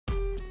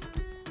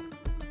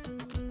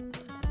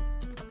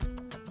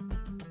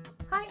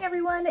Hi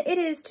everyone, it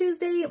is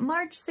Tuesday,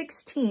 March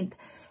 16th,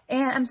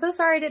 and I'm so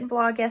sorry I didn't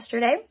vlog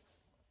yesterday,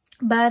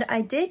 but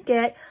I did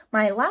get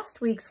my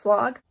last week's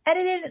vlog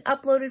edited and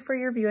uploaded for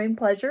your viewing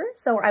pleasure,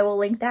 so I will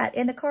link that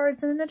in the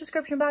cards and in the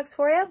description box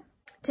for you.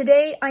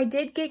 Today, I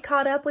did get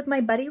caught up with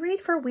my buddy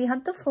read for We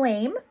Hunt the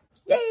Flame.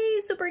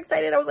 Yay, super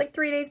excited. I was like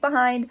 3 days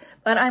behind,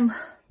 but I'm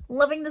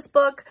loving this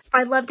book.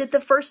 I loved it the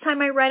first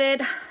time I read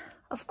it.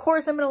 Of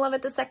course, I'm going to love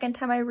it the second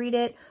time I read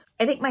it.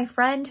 I think my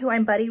friend who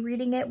I'm buddy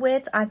reading it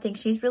with, I think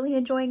she's really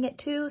enjoying it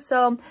too.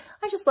 So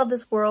I just love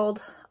this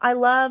world. I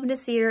love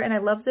Nasir and I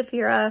love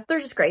Zafira. They're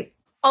just great.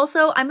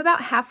 Also, I'm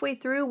about halfway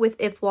through with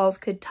If Walls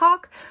Could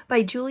Talk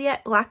by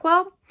Juliet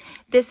Blackwell.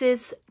 This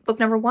is book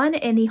number 1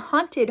 in the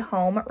Haunted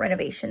Home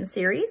renovation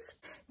series.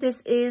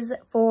 This is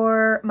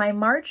for my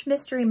March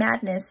Mystery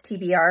Madness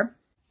TBR.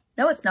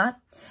 No, it's not.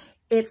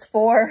 This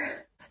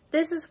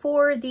is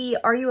for the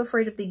Are You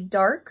Afraid of the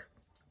Dark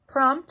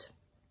prompt,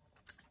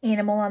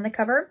 animal on the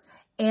cover,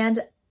 and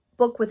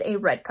book with a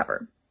red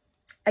cover.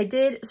 I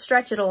did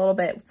stretch it a little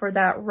bit for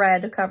that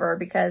red cover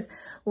because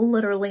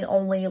literally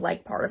only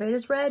like part of it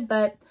is red,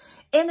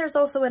 and there's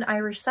also an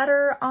Irish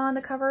setter on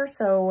the cover,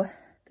 so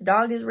the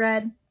dog is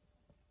red.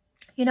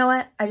 You know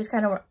what? I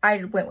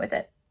went with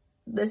it.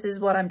 This is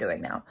what I'm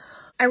doing now.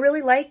 I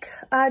really like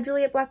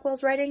Juliet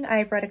Blackwell's writing.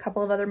 I've read a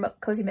couple of other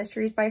cozy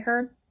mysteries by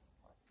her.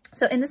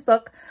 So in this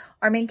book,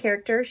 our main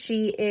character,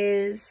 she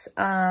is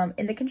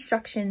in the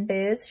construction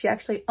biz. She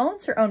actually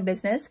owns her own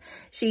business.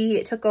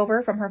 She took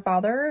over from her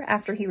father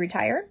after he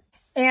retired.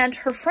 And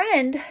her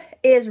friend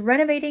is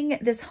renovating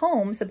this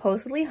home,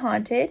 supposedly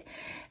haunted.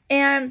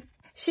 And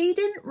she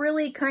didn't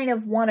really kind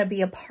of want to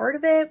be a part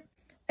of it.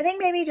 I think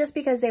maybe just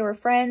because they were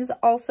friends.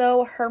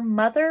 Also, her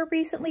mother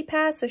recently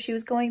passed, so she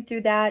was going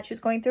through that. She was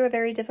going through a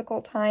very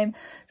difficult time.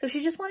 So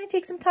she just wanted to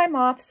take some time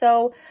off.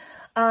 So,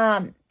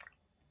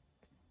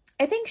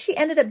 I think she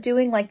ended up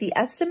doing like the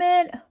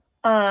estimate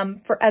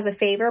as a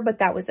favor, but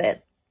that was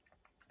it.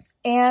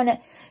 And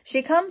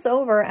she comes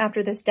over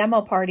after this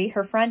demo party.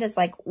 Her friend is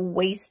like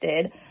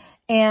wasted,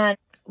 and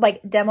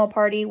like demo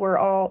party, we're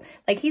all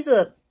like, he's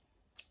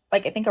I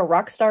think a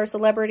rock star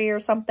celebrity or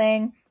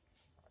something.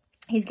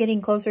 He's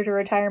getting closer to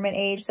retirement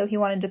age, so he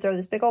wanted to throw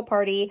this big old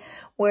party,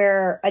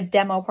 a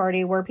demo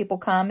party where people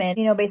come and,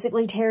 you know,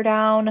 basically tear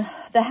down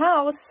the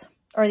house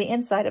or the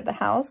inside of the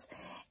house.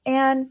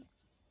 And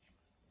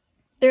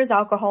there's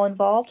alcohol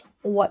involved.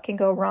 What can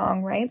go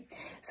wrong, right?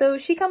 So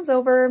she comes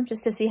over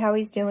just to see how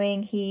he's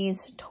doing.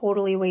 He's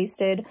totally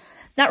wasted.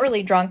 Not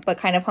really drunk, but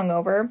kind of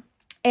hungover.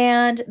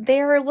 And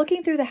they're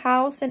looking through the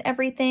house and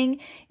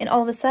everything. And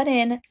all of a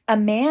sudden, a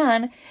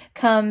man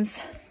comes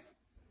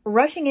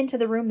rushing into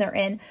the room they're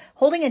in,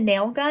 holding a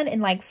nail gun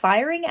and like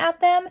firing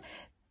at them.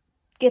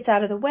 Gets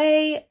out of the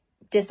way,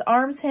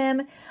 disarms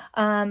him.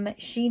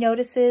 She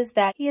notices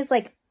that he has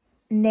like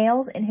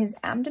nails in his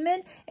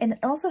abdomen, and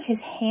also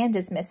his hand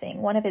is missing,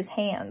 one of his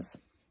hands.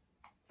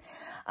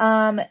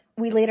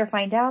 We later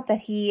find out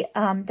that he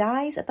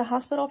dies at the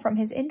hospital from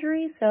his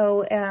injuries,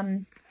 so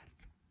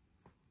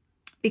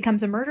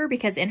becomes a murder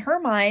because in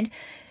her mind,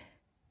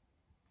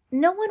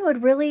 no one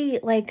would really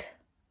like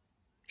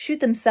shoot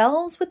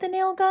themselves with a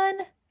nail gun.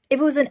 If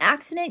it was an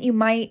accident, you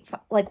might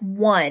like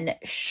one,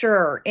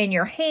 sure, in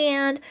your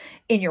hand,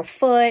 in your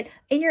foot,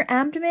 in your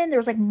abdomen. There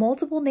was like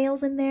multiple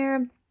nails in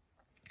there.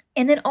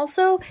 And then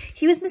also,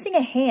 he was missing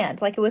a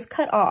hand, like it was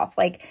cut off.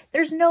 Like,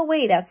 there's no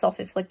way that's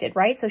self-inflicted,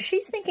 right? So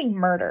she's thinking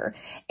murder.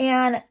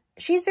 And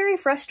she's very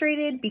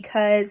frustrated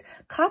because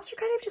cops are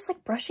kind of just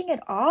like brushing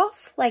it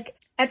off. Like,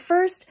 at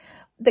first,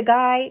 the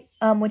guy,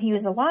 when he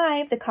was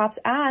alive, the cops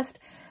asked,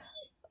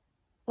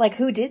 like,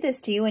 who did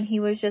this to you? And he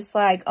was just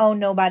like, oh,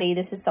 nobody,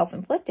 this is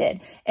self-inflicted.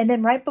 And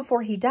then right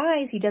before he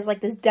dies, he does like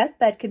this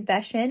deathbed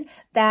confession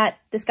that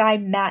this guy,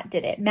 Matt,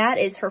 did it. Matt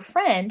is her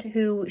friend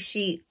who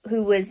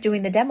was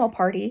doing the demo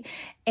party.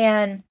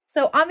 And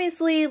so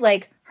obviously,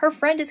 like, her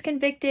friend is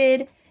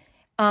convicted.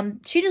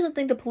 She doesn't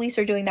think the police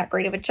are doing that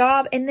great of a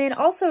job. And then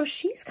also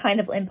she's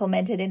kind of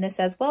implemented in this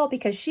as well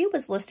because she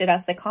was listed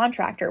as the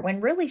contractor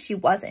when really she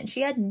wasn't.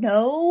 She had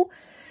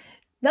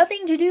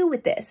nothing to do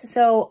with this.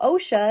 So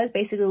OSHA is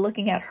basically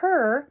looking at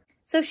her.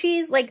 So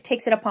she's like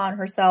takes it upon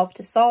herself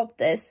to solve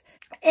this.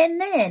 And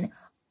then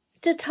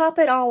to top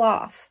it all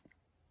off,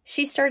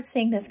 she starts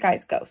seeing this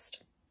guy's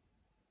ghost.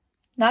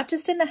 Not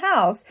just in the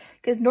house,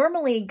 because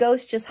normally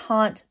ghosts just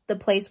haunt the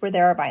place where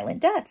there are violent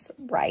deaths,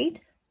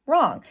 right?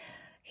 Wrong.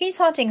 He's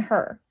haunting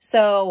her.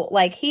 So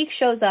like he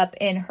shows up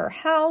in her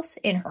house,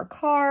 in her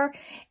car,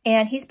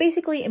 and he's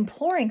basically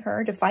imploring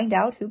her to find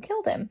out who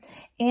killed him.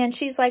 And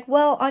she's like,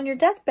 well, on your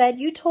deathbed,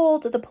 you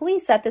told the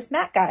police that this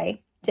Matt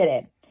guy did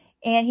it.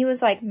 And he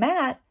was like,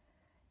 Matt?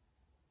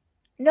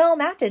 No,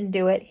 Matt didn't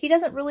do it. He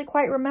doesn't really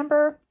quite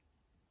remember.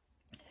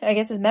 I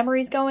guess his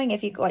memory's going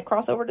if you like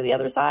cross over to the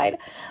other side.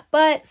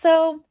 But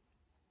so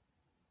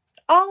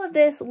all of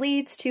this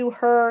leads to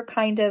her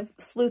kind of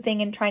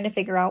sleuthing and trying to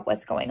figure out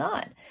what's going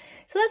on.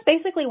 So that's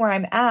basically where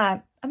I'm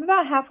at. I'm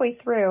about halfway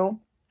through,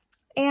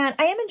 and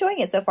I am enjoying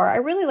it so far. I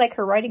really like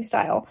her writing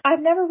style.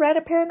 I've never read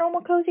a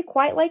paranormal cozy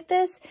quite like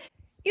this.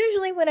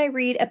 Usually when I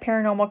read a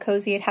paranormal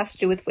cozy, it has to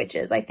do with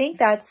witches. I think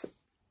that's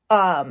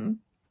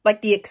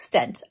like the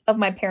extent of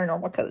my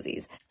paranormal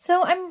cozies.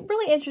 So I'm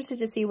really interested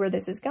to see where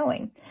this is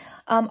going.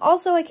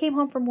 Also, I came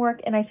home from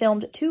work and I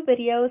filmed 2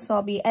 videos, so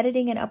I'll be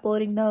editing and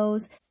uploading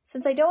those.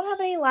 Since I don't have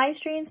any live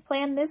streams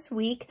planned this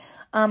week,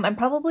 I'm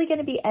probably going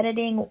to be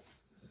editing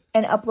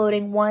and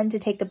uploading one to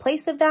take the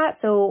place of that.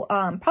 So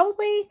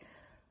probably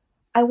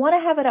I want to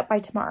have it up by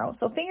tomorrow.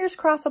 So fingers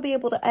crossed I'll be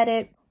able to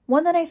edit.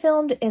 One that I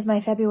filmed is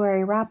my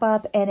February wrap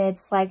up, and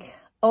it's like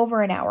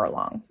over an hour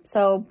long.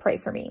 So pray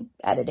for me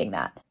editing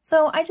that.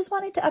 So I just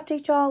wanted to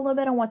update y'all a little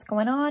bit on what's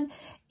going on,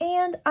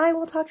 and I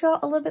will talk to y'all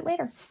a little bit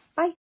later.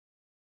 Bye.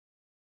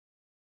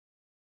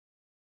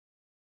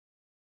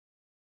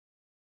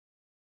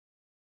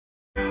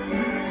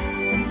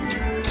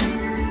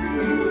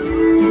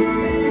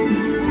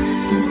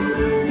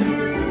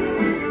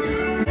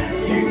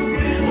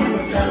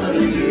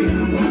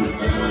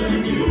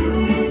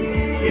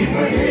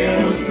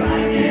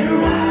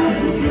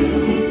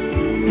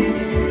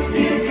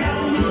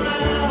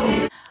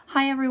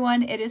 Hi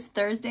everyone, it is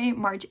Thursday,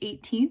 March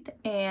 18th,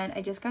 and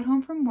I just got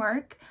home from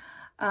work,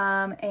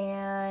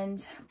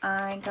 and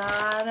I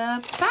got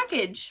a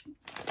package.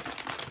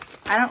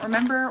 I don't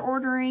remember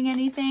ordering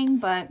anything,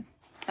 but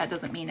that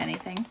doesn't mean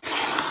anything.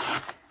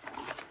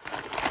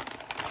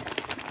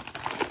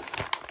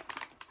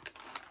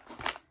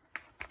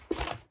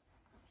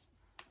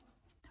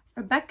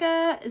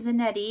 Rebecca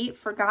Zanetti,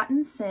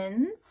 Forgotten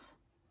Sins.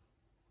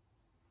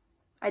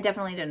 I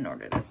definitely didn't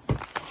order this.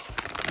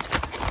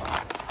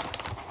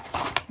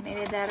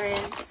 Maybe that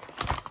is,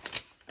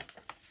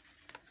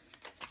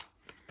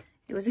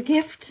 it was a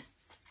gift.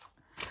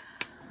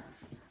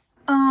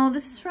 Oh,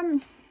 this is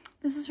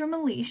from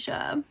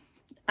Alicia.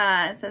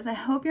 It says, I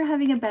hope you're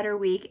having a better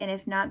week, and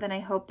if not, then I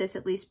hope this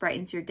at least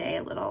brightens your day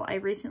a little. I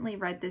recently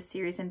read this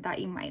series and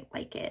thought you might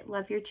like it.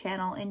 Love your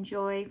channel.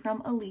 Enjoy,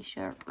 from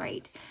Alicia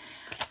Wright.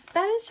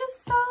 That is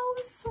just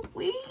so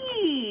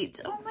sweet.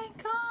 Oh my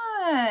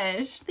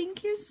gosh.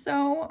 Thank you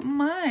so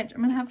much.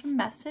 I'm gonna have to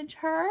message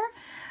her.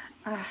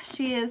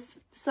 She is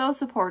so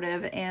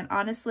supportive, and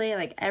honestly,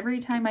 like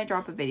every time I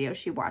drop a video,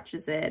 she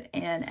watches it,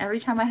 and every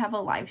time I have a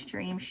live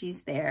stream,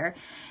 she's there,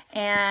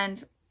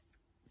 and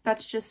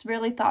that's just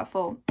really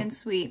thoughtful and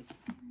sweet.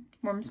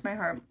 Warms my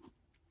heart.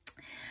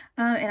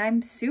 And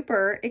I'm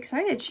super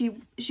excited.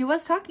 She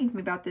was talking to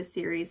me about this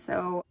series,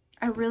 so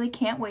I really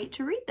can't wait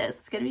to read this.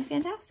 It's gonna be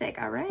fantastic.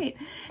 All right,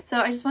 so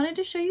I just wanted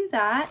to show you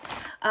that.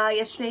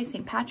 Yesterday,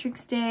 St.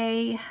 Patrick's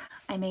Day,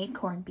 I made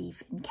corned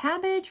beef and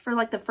cabbage for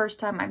like the first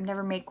time. I've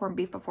never made corned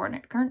beef before,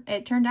 and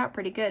it turned out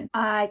pretty good.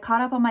 I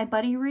caught up on my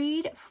buddy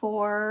read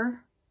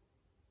for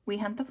We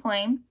Hunt the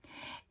Flame,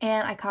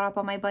 and I caught up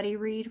on my buddy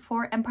read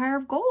for Empire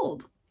of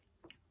Gold.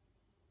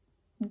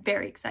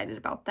 Very excited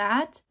about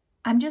that.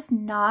 I'm just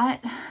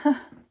not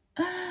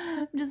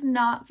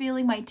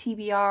feeling my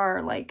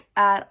TBR like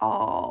at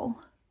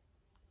all.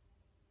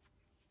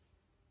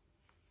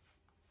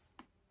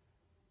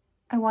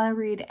 I want to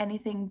read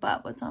anything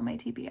but what's on my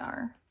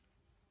TBR.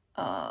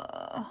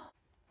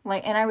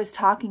 And I was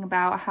talking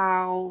about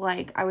how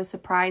like I was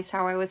surprised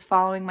how I was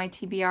following my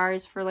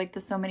TBRs for like the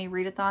so many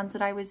readathons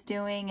that I was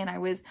doing, and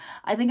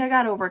I think I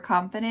got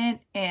overconfident,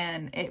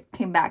 and it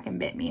came back and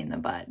bit me in the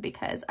butt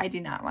because I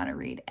do not want to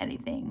read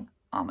anything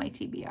on my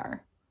TBR.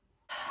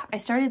 I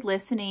started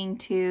listening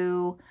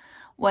to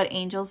What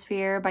Angels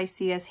Fear by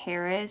C.S.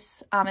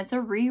 Harris. It's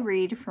a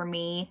reread for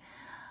me.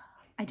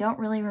 I don't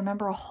really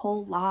remember a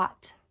whole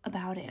lot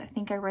about it. I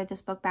think I read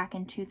this book back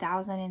in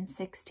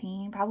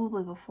 2016,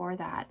 probably before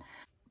that.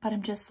 But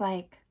I'm just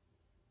like,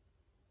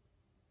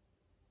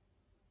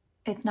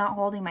 it's not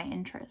holding my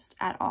interest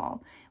at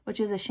all, which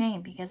is a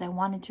shame because I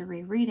wanted to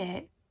reread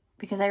it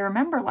because I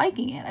remember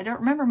liking it. I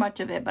don't remember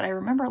much of it, but I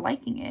remember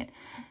liking it.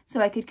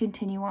 So I could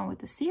continue on with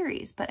the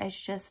series, but it's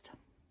just,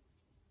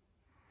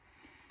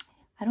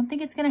 I don't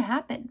think it's going to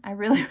happen. I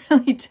really,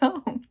 really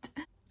don't.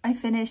 I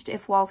finished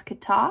If Walls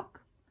Could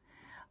Talk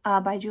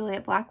by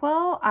Juliet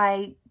Blackwell.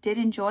 I did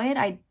enjoy it.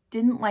 I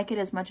didn't like it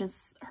as much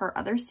as her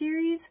other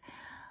series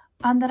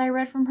that I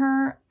read from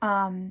her.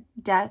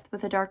 Death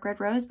with a Dark Red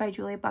Rose by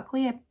Juliet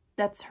Buckley.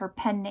 That's her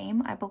pen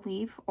name, I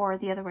believe, or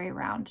the other way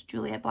around.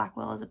 Juliet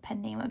Blackwell is a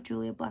pen name of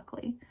Juliet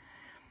Buckley.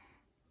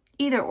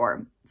 Either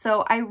or.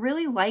 So I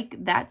really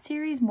like that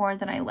series more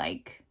than I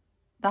like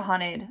the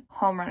Haunted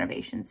Home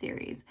Renovation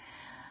series.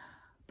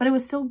 But it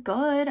was still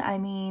good. I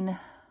mean,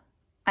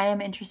 I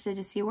am interested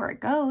to see where it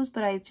goes,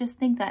 but I just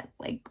think that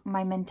like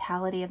my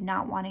mentality of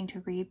not wanting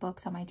to read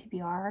books on my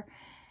TBR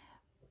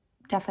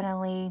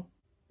definitely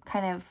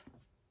kind of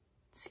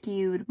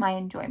skewed my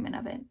enjoyment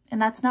of it.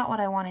 And that's not what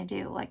I want to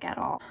do, like, at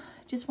all.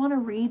 Just want to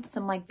read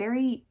some like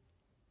very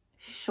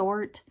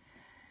short,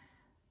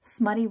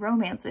 smutty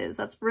romances.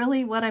 That's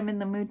really what I'm in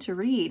the mood to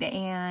read.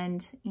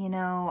 And, you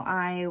know,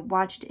 I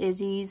watched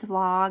Izzy's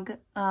vlog.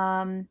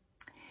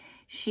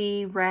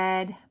 She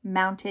read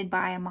Mounted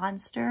by a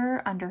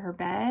Monster Under Her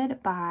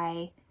Bed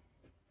by,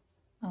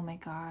 oh my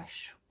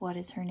gosh, what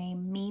is her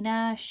name?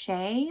 Mina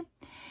Shea.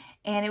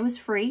 And it was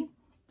free.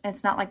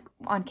 It's not like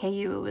on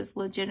KU, it was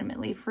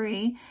legitimately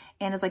free.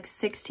 And it's like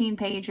 16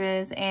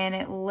 pages. And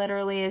it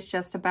literally is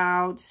just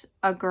about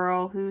a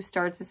girl who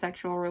starts a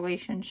sexual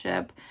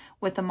relationship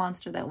with a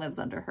monster that lives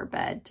under her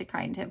bed to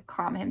kind of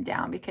calm him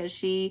down,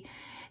 because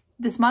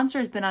this monster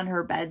has been on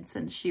her bed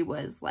since she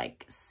was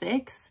like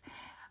 6.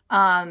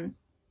 And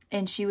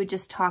she would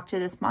just talk to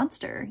this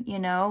monster, you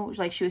know,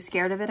 like she was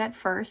scared of it at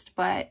first,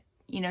 but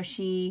you know,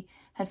 she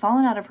had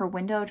fallen out of her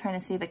window trying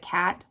to save a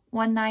cat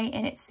one night,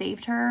 and it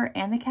saved her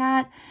and the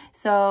cat.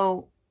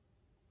 So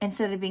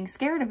instead of being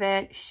scared of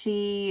it,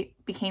 she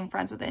became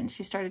friends with it, and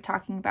she started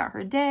talking about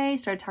her day,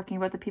 started talking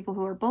about the people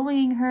who were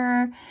bullying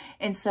her.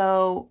 And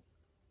so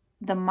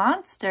the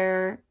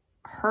monster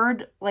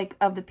heard like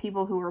of the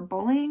people who were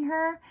bullying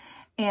her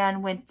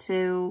and went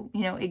to,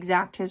 you know,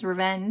 exact his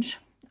revenge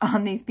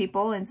on these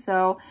people. And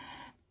so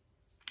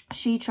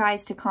she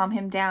tries to calm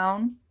him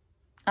down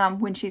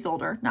when she's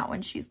older, not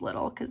when she's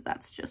little, because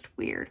that's just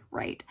weird,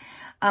 right?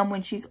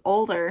 When she's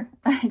older,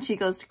 she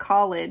goes to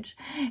college,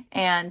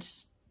 and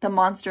the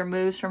monster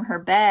moves from her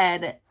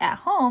bed at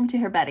home to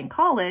her bed in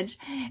college.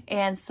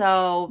 And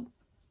so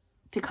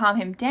to calm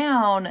him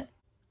down,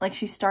 like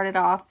she started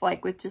off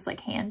like with just like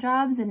hand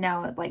jobs, and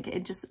now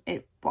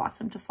it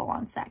blossomed to full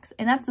on sex.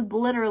 And that's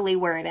literally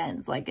where it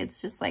ends. Like,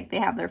 it's just like they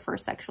have their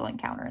first sexual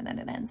encounter and then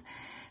it ends.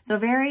 So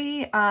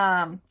very,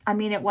 I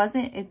mean, it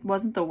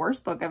wasn't the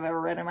worst book I've ever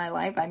read in my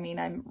life. I mean,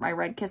 I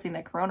read Kissing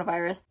the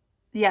Coronavirus.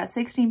 Yeah,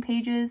 16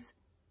 pages,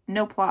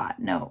 no plot,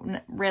 no,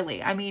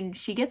 really. I mean,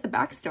 she gets a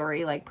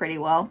backstory like pretty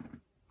well.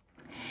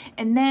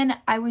 And then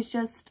I was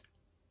just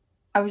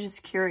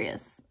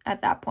curious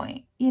at that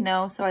point, you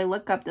know? So I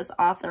look up this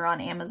author on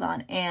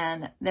Amazon,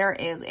 and there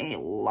is a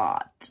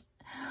lot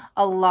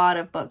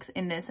of books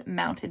in this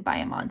Mounted by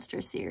a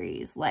Monster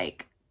series.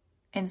 Like,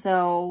 and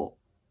so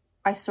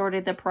I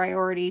sorted the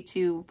priority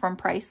from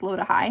price low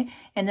to high,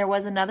 and there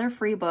was another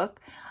free book,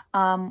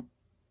 Werepuffer.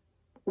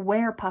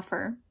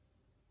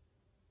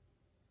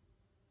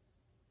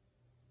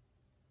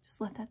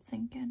 Just let that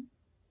sink in.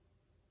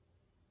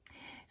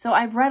 So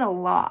I've read a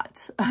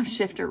lot of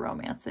shifter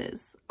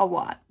romances, a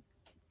lot.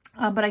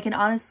 But I can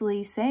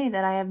honestly say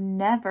that I have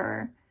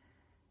never,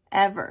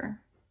 ever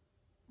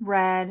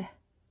read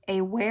a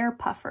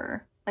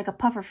werepuffer, like a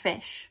puffer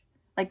fish.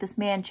 Like this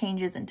man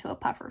changes into a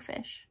puffer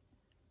fish.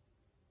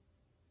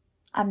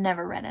 I've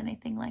never read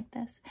anything like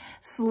this.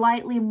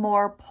 Slightly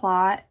more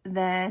plot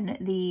than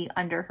the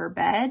Under Her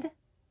Bed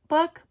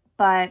book,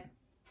 but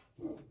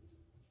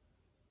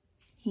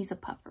he's a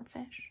puffer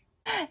fish.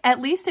 At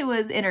least it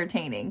was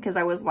entertaining because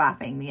I was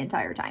laughing the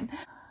entire time.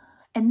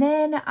 And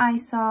then I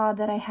saw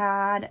that I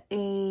had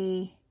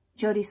a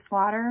Jodie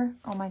Slaughter,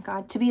 oh my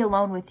God, To Be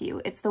Alone With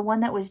You. It's the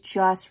one that was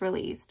just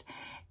released.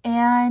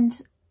 And,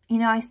 you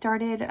know, I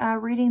started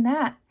reading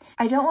that.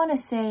 I don't want to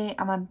say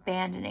I'm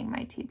abandoning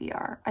my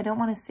TBR. I don't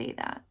want to say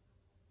that,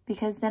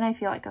 because then I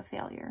feel like a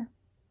failure.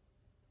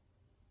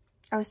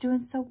 I was doing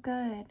so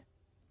good.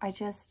 I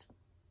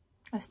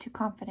was too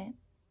confident,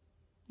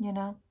 you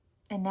know?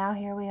 And now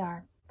here we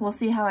are. We'll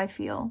see how I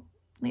feel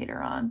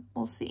later on.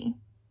 We'll see.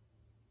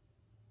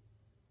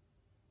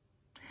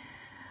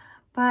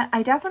 But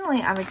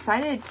I'm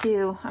excited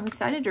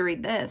to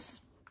read this.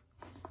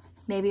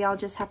 Maybe I'll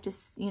just have to,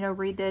 you know,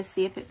 read this,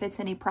 see if it fits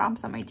any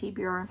prompts on my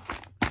TBR.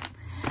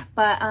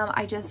 But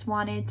I just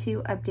wanted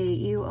to update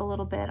you a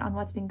little bit on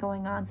what's been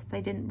going on, since I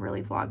didn't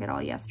really vlog at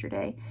all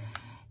yesterday.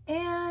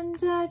 And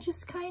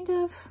just kind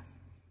of,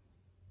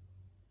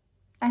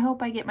 I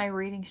hope I get my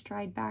reading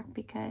stride back,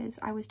 because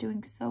I was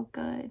doing so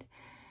good.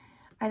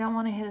 I don't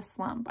want to hit a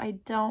slump. I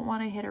don't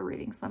want to hit a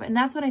reading slump. And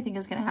that's what I think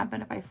is going to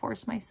happen if I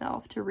force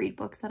myself to read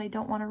books that I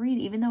don't want to read.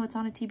 Even though it's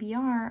on a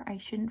TBR, I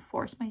shouldn't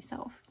force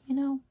myself, you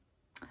know?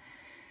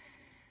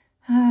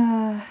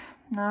 All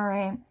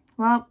right.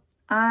 Well,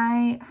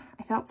 I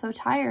felt so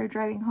tired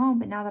driving home,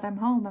 but now that I'm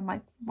home, I'm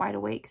like wide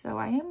awake. So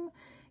I am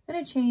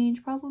going to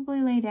change,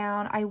 probably lay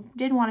down. I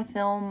did want to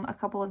film a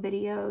couple of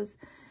videos,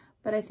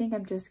 but I think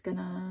I'm just going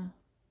to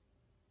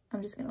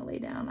lay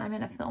down. I'm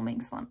in a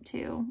filming slump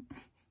too.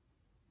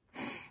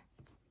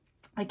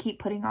 I keep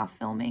putting off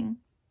filming,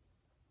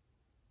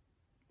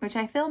 which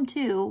I filmed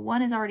too.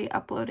 One is already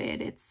uploaded.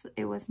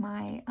 It was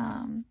my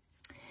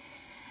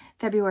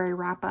February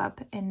wrap up,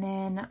 and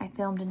then I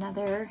filmed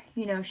another,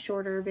 you know,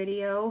 shorter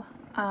video.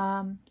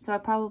 So I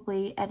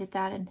probably edit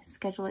that and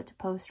schedule it to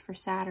post for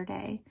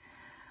Saturday.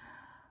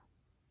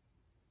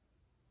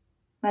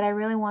 But I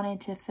really wanted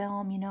to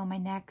film, you know, my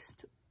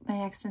next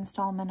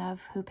installment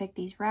of Who Picked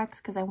These Wrecks,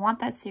 because I want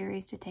that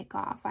series to take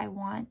off. I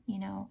want, you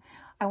know,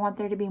 I want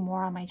there to be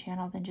more on my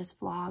channel than just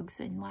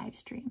vlogs and live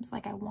streams.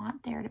 Like, I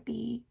want there to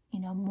be, you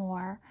know,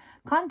 more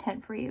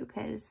content for you,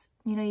 because,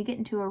 you know, you get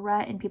into a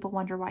rut and people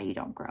wonder why you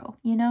don't grow,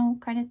 you know,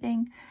 kind of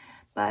thing.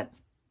 But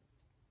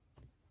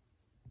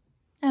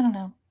I don't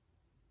know.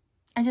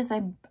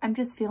 I'm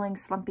just feeling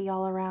slumpy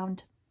all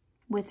around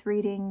with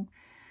reading,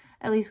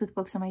 at least with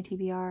books on my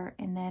TBR,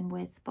 and then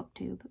with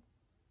BookTube.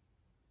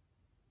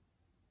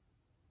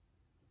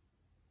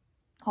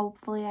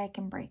 Hopefully I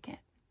can break it.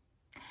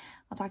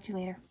 I'll talk to you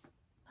later.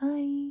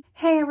 Bye.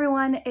 Hey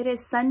everyone, it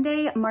is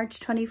Sunday,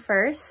 March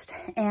 21st,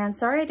 and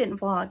sorry I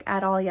didn't vlog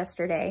at all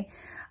yesterday.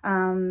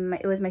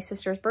 It was my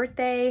sister's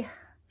birthday.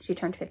 She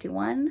turned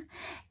 51,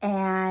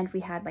 and we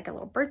had like a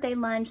little birthday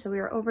lunch, so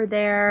we were over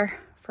there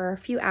for a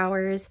few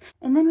hours,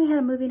 and then we had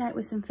a movie night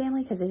with some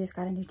family because they just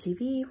got a new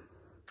TV.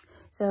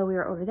 So we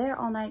were over there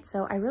all night,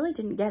 so I really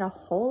didn't get a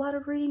whole lot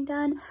of reading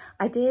done.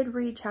 I did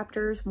read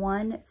chapters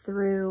 1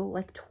 through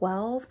like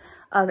 12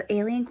 of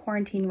Alien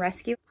Quarantine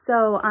Rescue.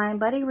 So I'm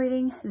buddy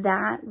reading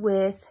that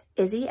with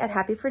Izzy at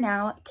Happy For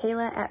Now,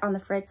 Kayla at On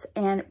The Fritz,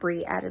 and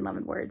Bree at In Love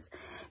and Words.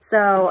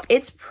 So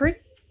it's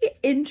pretty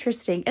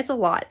interesting. It's a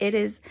lot. It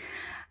is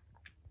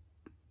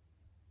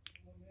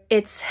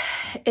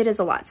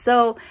a lot.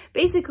 So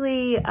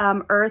basically,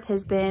 Earth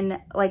has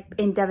been like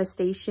in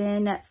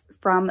devastation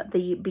from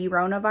the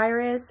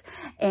coronavirus,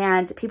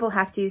 and people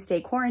have to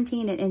stay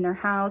quarantined and in their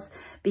house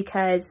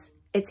because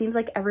it seems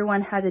like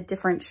everyone has a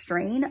different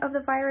strain of the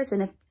virus,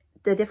 and if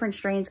the different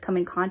strains come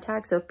in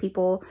contact, so if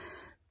people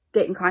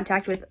get in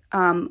contact with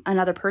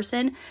another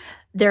person,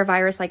 their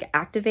virus like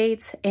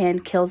activates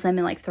and kills them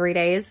in like 3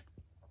 days.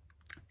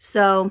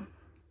 So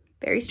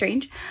very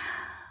strange.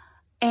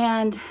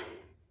 And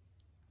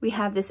we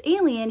have this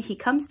alien, he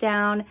comes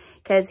down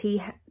because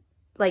he,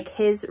 like,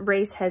 his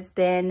race has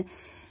been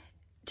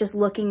just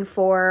looking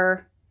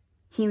for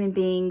human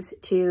beings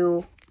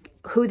to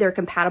who they're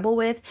compatible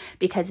with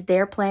because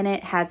their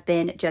planet has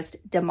been just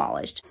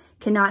demolished.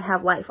 Cannot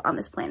have life on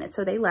this planet.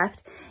 So they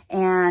left.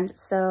 And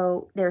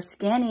so they're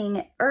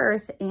scanning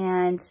Earth,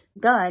 and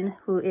Gunn,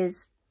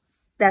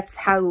 that's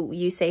how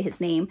you say his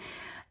name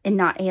and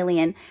not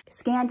Alien,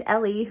 scanned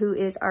Ellie, who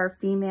is our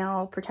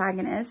female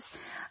protagonist,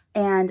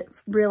 and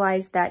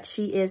realized that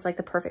she is like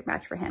the perfect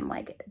match for him.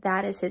 Like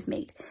that is his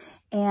mate.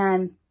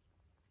 And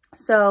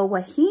so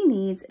what he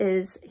needs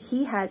is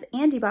he has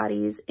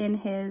antibodies in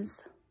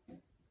his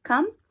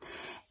cum,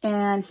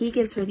 and he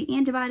gives her the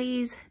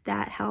antibodies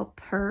that help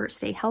her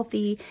stay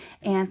healthy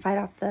and fight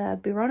off the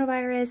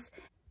coronavirus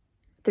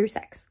through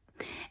sex.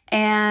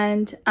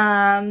 And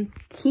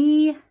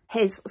he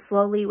is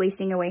slowly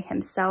wasting away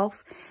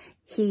himself.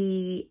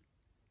 He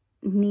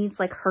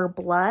needs like her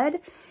blood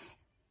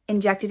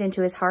injected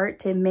into his heart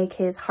to make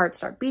his heart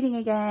start beating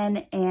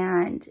again,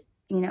 and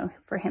you know,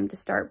 for him to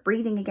start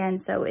breathing again.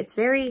 So it's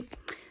a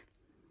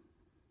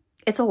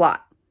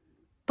lot,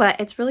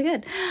 but it's really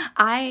good.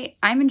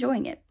 I'm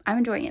enjoying it. I'm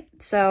enjoying it.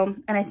 So,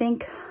 and I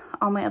think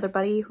all my other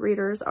buddy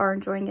readers are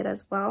enjoying it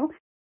as well.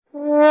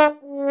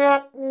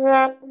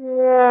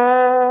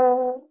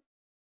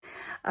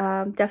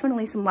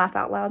 Definitely some laugh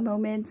out loud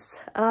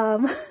moments.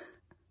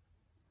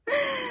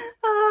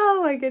 Oh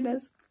my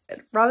goodness.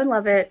 Robin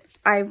Levitt,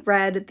 I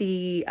read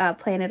the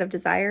Planet of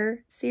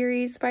Desire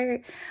series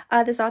by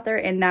this author,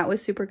 and that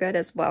was super good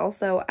as well.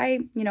 So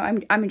I'm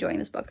enjoying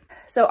this book.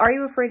 So Are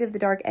You Afraid of the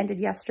Dark ended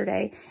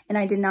yesterday, and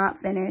I did not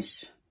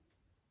finish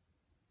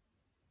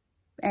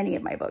any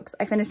of my books.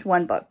 I finished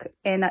one book,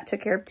 and that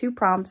took care of 2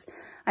 prompts.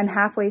 I'm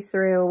halfway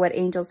through What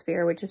Angels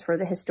Fear, which is for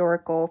the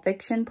historical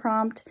fiction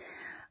prompt.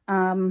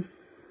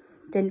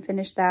 Didn't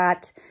finish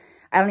that.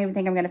 I don't even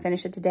think I'm going to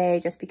finish it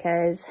today just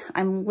because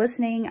I'm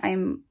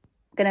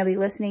going to be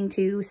listening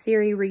to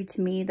Siri read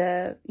to me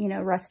the,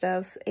 rest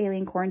of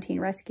Alien Quarantine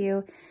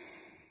Rescue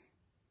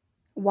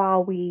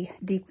while we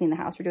deep clean the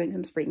house. We're doing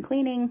some spring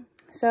cleaning.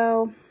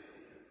 So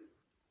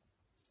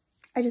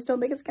I just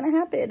don't think it's going to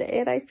happen.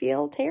 And I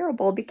feel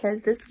terrible because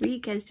this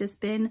week has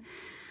just been,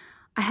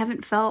 I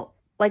haven't felt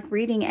like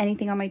reading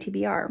anything on my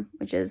TBR,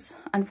 which is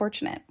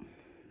unfortunate.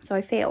 So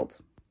I failed,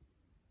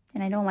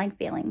 and I don't like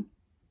failing,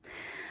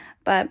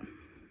 but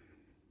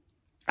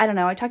I don't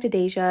know. I talked to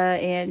Deja,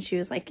 and she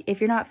was like,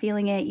 if you're not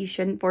feeling it, you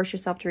shouldn't force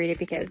yourself to read it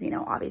because,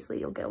 obviously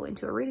you'll go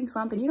into a reading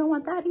slump, and you don't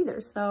want that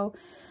either. So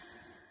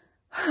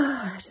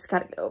I just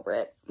got to get over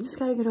it. Just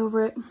got to get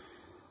over it.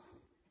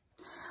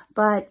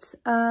 But,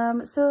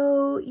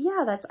 so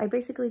yeah, I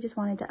basically just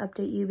wanted to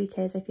update you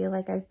because I feel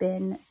like I've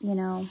been,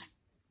 in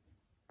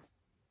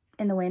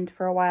the wind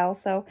for a while.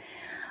 So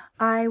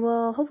I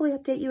will hopefully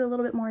update you a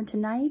little bit more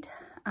tonight,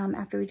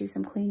 after we do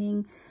some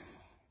cleaning,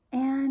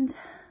 and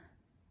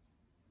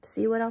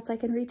see what else I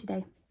can read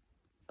today.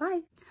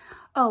 Bye.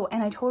 Oh,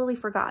 and I totally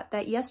forgot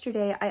that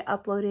yesterday I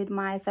uploaded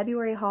my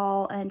February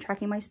haul and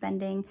tracking my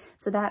spending.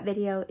 So that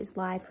video is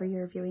live for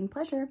your viewing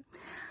pleasure.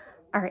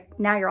 All right,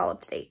 now you're all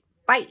up to date.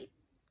 Bye.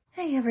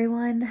 Hey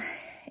everyone.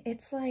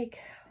 It's like,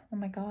 oh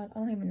my God, I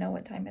don't even know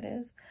what time it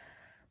is.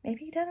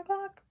 Maybe 10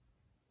 o'clock,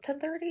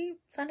 10:30,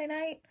 Sunday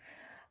night.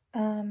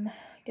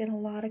 Did a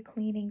lot of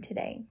cleaning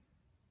today.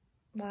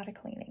 A lot of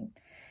cleaning.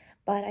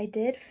 But I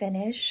did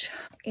finish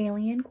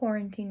Alien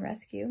Quarantine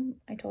Rescue.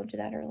 I told you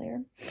that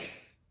earlier.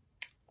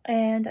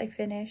 And I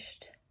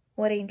finished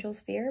What Angels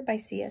Fear by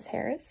C.S.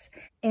 Harris.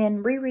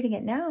 And rereading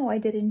it now, I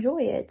did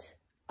enjoy it.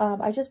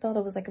 I just felt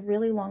it was like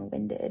really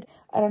long-winded.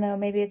 I don't know,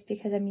 maybe it's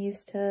because I'm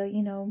used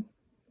to,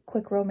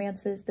 quick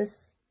romances.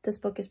 This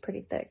book is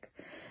pretty thick.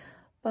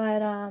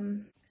 But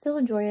still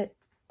enjoy it.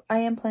 I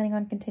am planning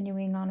on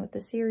continuing on with the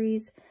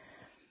series.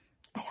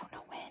 I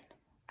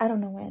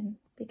don't know when.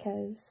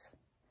 Because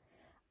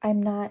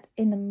I'm not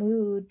in the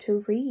mood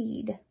to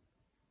read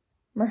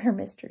murder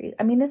mysteries.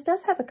 I mean, this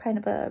does have a kind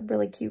of a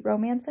really cute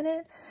romance in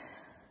it,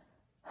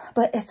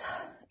 but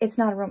it's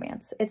not a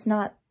romance. It's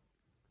not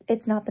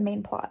the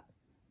main plot.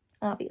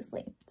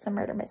 Obviously, it's a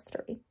murder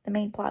mystery. The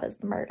main plot is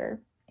the murder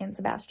and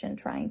Sebastian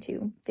trying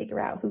to figure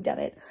out who did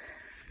it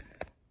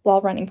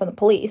while running from the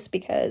police,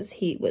 because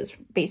he was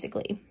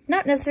basically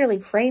not necessarily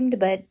framed,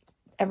 but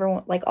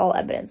everyone, like, all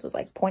evidence was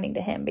like pointing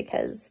to him,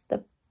 because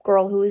the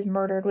girl who was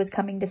murdered was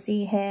coming to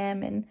see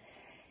him, and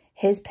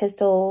his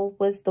pistol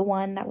was the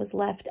one that was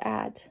left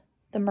at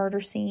the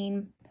murder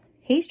scene.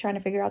 He's trying to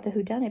figure out the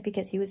whodunit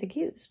because he was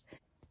accused.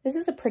 This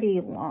is a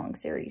pretty long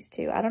series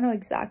too. I don't know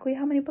exactly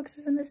how many books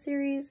is in this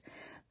series,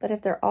 but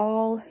if they're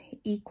all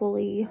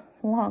equally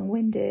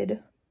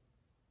long-winded,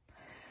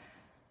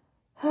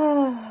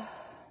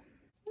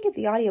 get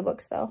the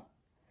audiobooks though.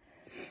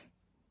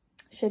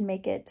 Should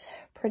make it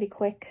pretty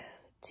quick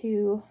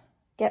to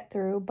get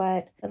through,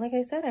 but like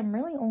I said, I'm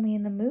really only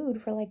in the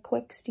mood for like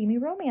quick, steamy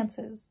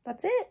romances.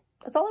 That's it.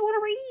 That's all I want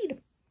to read.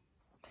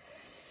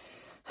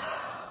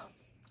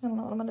 I don't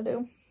know what I'm gonna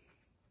do.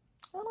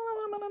 I don't know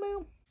what I'm gonna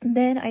do.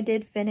 Then I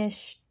did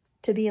finish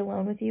To Be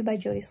Alone With You by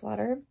Jodie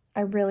Slaughter. I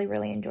really,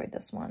 really enjoyed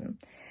this one.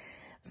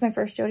 It's my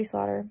first Jodie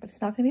Slaughter, but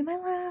it's not gonna be my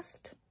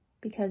last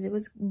because it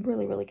was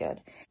really, really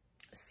good.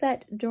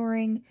 Set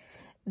during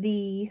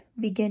the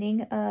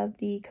beginning of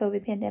the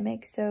COVID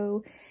pandemic,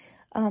 so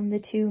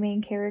the two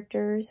main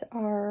characters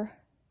are,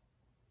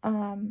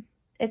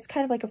 it's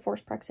kind of like a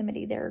forced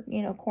proximity. They're,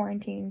 you know,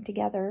 quarantined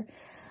together.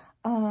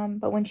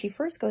 But when she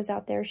first goes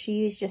out there,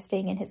 she's just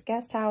staying in his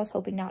guest house,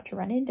 hoping not to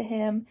run into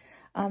him,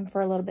 for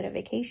a little bit of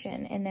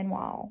vacation. And then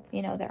while,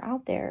 you know, they're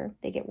out there,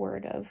 they get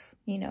word of,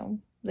 you know,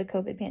 the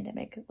COVID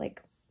pandemic,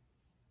 like,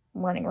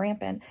 running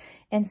rampant.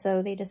 And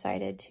so they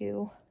decided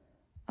to,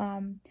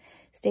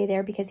 stay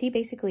there because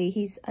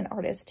he's an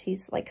artist.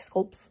 He's like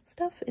sculpts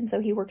stuff. And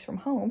so he works from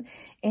home.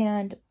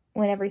 And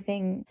when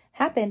everything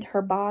happened,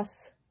 her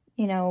boss,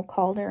 you know,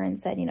 called her and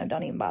said, you know,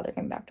 don't even bother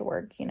coming back to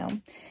work, you know.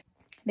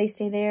 They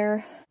stay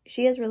there.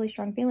 She has really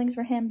strong feelings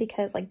for him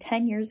because like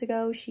 10 years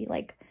ago, she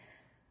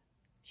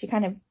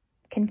kind of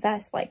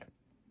confessed like,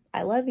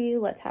 I love you,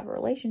 let's have a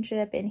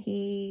relationship. And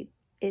he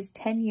is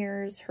 10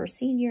 years her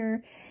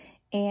senior.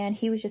 And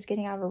he was just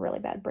getting out of a really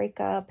bad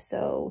breakup,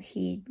 so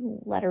he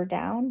let her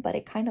down, but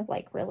it kind of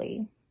like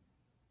really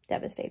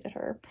devastated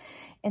her.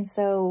 And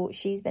so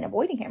she's been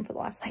avoiding him for the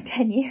last like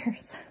 10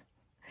 years.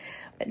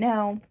 But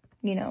now,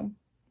 you know,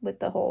 with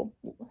the whole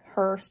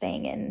her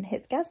staying in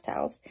his guest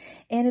house,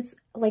 and it's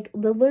like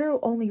the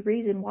literal only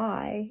reason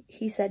why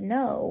he said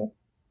no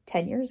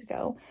 10 years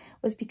ago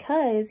was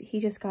because he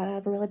just got out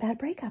of a really bad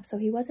breakup. So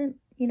he wasn't,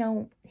 you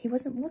know, he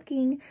wasn't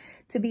looking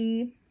to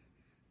be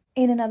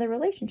in another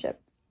relationship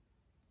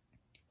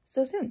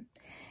so soon.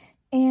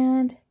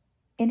 And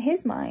in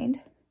his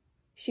mind,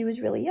 she was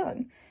really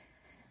young.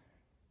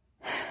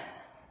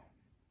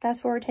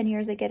 Fast forward 10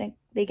 years, they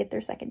get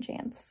their second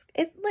chance.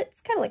 It's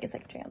kind of like a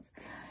second chance,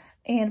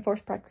 and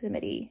forced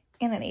proximity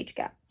and an age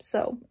gap.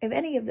 So if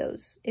any of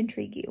those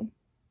intrigue you,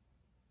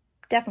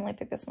 definitely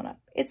pick this one up.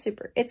 It's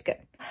good.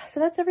 So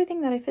that's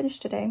everything that I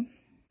finished today.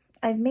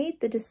 I've made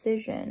the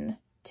decision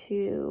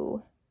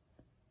to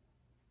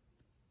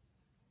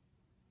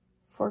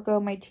forego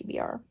my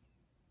TBR.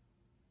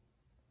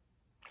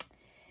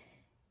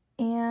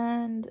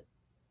 And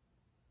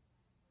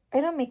I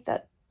don't make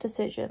that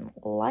decision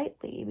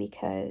lightly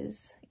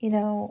because, you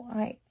know,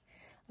 I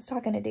was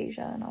talking to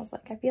Deja and I was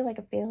like, I feel like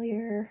a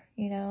failure,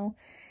 you know,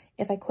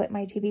 if I quit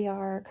my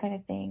TBR kind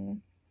of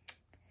thing.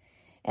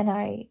 And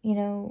I, you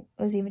know,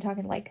 I was even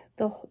talking like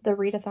the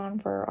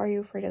readathon for Are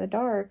You Afraid of the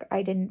Dark?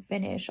 I didn't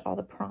finish all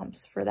the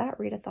prompts for that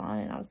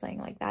readathon, and I was saying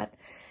like that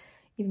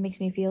even makes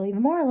me feel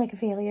even more like a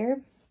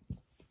failure.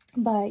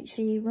 But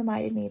she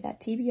reminded me that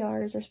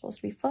TBRs are supposed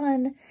to be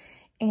fun,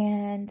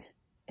 and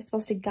it's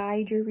supposed to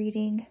guide your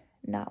reading,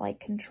 not like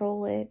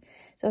control it.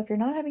 So if you're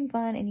not having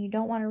fun and you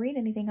don't want to read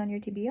anything on your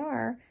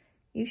TBR,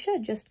 you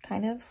should just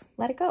kind of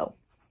let it go.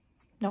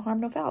 No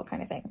harm, no foul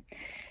kind of thing.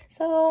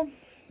 So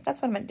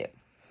that's what I'm going to do.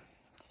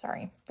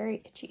 Sorry,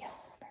 very itchy,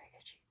 very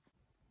itchy.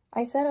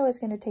 I said I was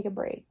going to take a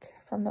break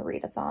from the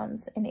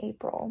readathons in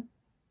April.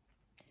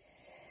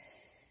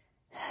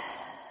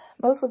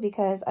 Mostly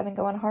because I've been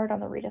going hard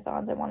on the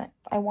readathons.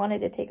 I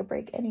wanted to take a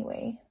break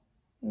anyway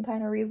and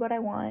kind of read what I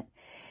want.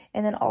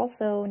 And then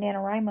also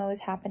NaNoWriMo is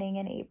happening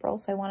in April,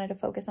 so I wanted to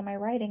focus on my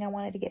writing. I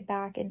wanted to get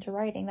back into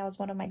writing. That was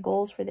one of my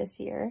goals for this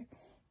year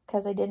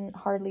because I didn't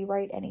hardly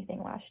write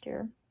anything last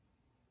year.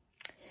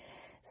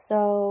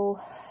 So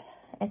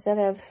instead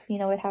of, you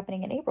know, it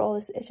happening in April,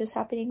 it's just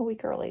happening a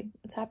week early.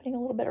 It's happening a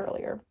little bit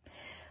earlier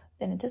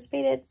than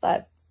anticipated,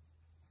 but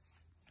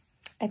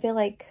I feel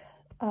like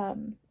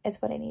it's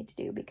what I need to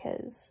do,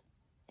 because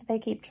if I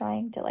keep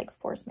trying to like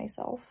force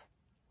myself,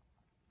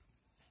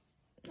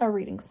 a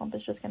reading slump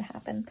is just going to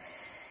happen,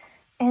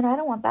 and I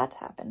don't want that to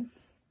happen.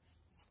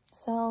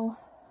 So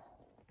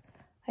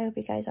I hope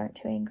you guys aren't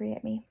too angry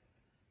at me,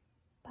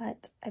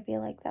 but I feel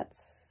like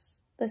this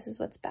is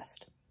what's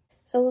best.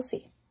 So we'll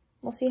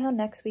see how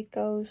next week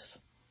goes.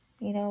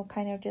 you know,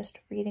 kind of just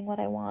reading what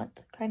I want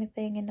kind of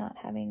thing, and not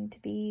having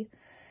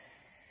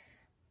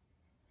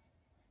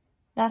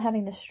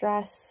the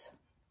stress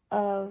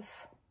of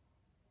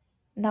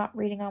not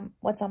reading on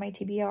what's on my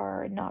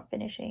TBR and not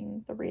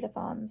finishing the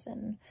readathons.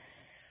 And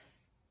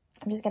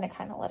I'm just going to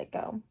kind of let it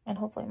go, and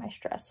hopefully my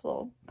stress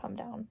will come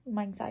down.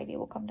 My anxiety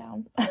will come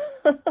down.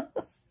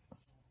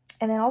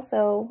 And then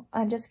also,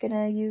 I'm just going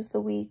to use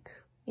the week,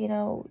 you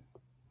know,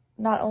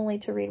 not only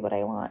to read what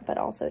I want, but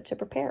also to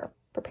prepare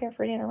for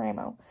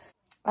NaNoWriMo.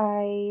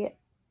 I,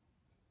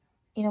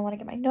 you know, want to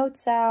get my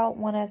notes out,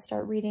 want to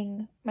start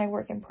reading my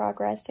work in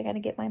progress to kind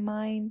of get my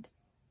mind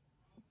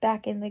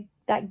back in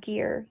that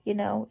gear, you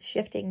know,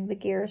 shifting the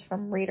gears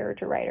from reader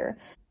to writer.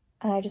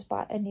 And I just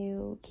bought a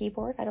new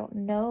keyboard. I don't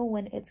know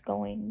when it's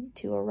going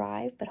to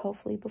arrive, but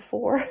hopefully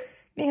before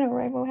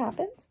NaNoWriMo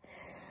happens.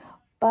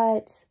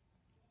 But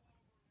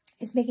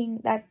it's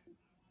making that,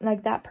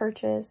 like, that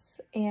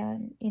purchase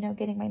and, you know,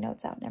 getting my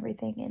notes out and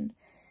everything. And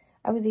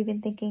I was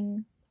even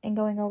thinking and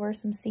going over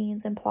some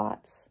scenes and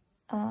plots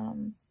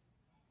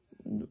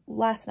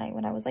last night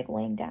when I was, like,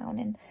 laying down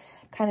and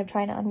kind of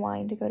trying to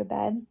unwind to go to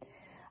bed.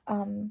 So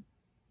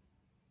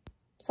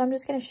I'm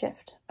just going to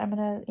shift. I'm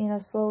going to, you know,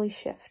 slowly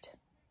shift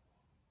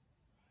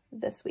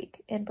this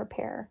week and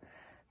prepare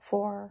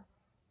for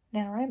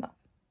NaNoWriMo.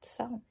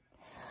 So,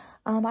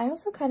 I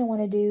also kind of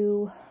want to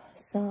do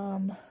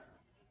some,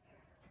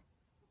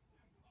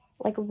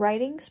 like,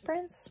 writing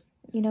sprints.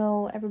 You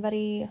know,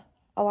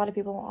 a lot of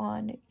people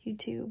on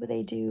YouTube,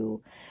 they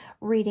do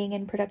reading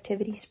and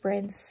productivity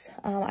sprints.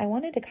 I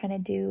wanted to kind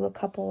of do a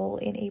couple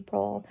in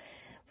April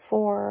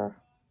for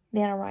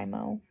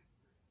NaNoWriMo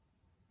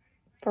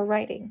for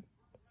writing.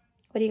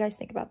 What do you guys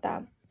think about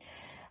that?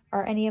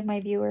 Are any of my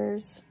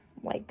viewers,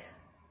 like,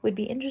 would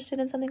be interested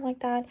in something like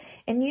that?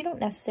 And you don't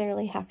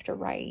necessarily have to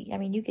write. I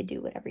mean, you could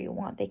do whatever you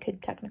want. They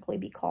could technically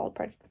be called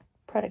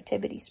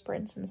productivity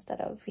sprints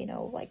instead of, you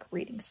know, like,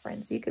 reading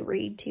sprints. You could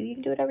read too. You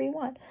can do whatever you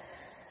want.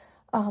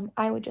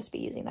 I would just be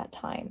using that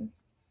time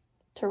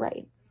to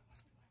write.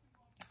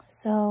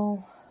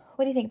 So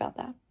what do you think about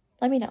that?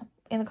 Let me know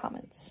in the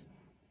comments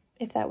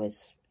if that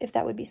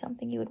would be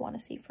something you would want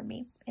to see from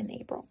me in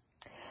April.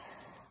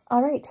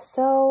 All right,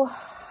 so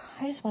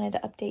I just wanted to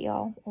update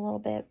y'all a little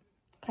bit,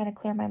 kind of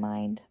clear my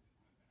mind.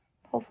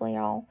 Hopefully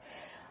y'all,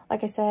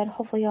 like I said,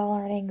 hopefully y'all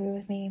aren't angry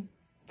with me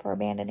for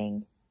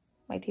abandoning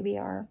my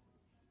TBR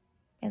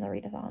and the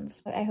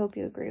readathons. I hope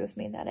you agree with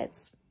me that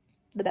it's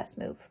the best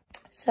move.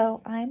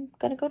 So I'm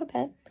gonna go to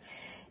bed,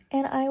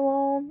 and I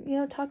will, you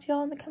know, talk to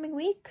y'all in the coming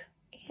week.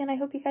 And I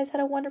hope you guys had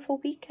a wonderful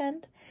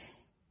weekend,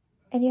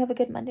 and you have a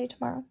good Monday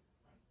tomorrow.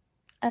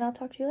 And I'll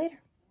talk to you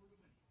later.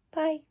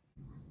 Bye.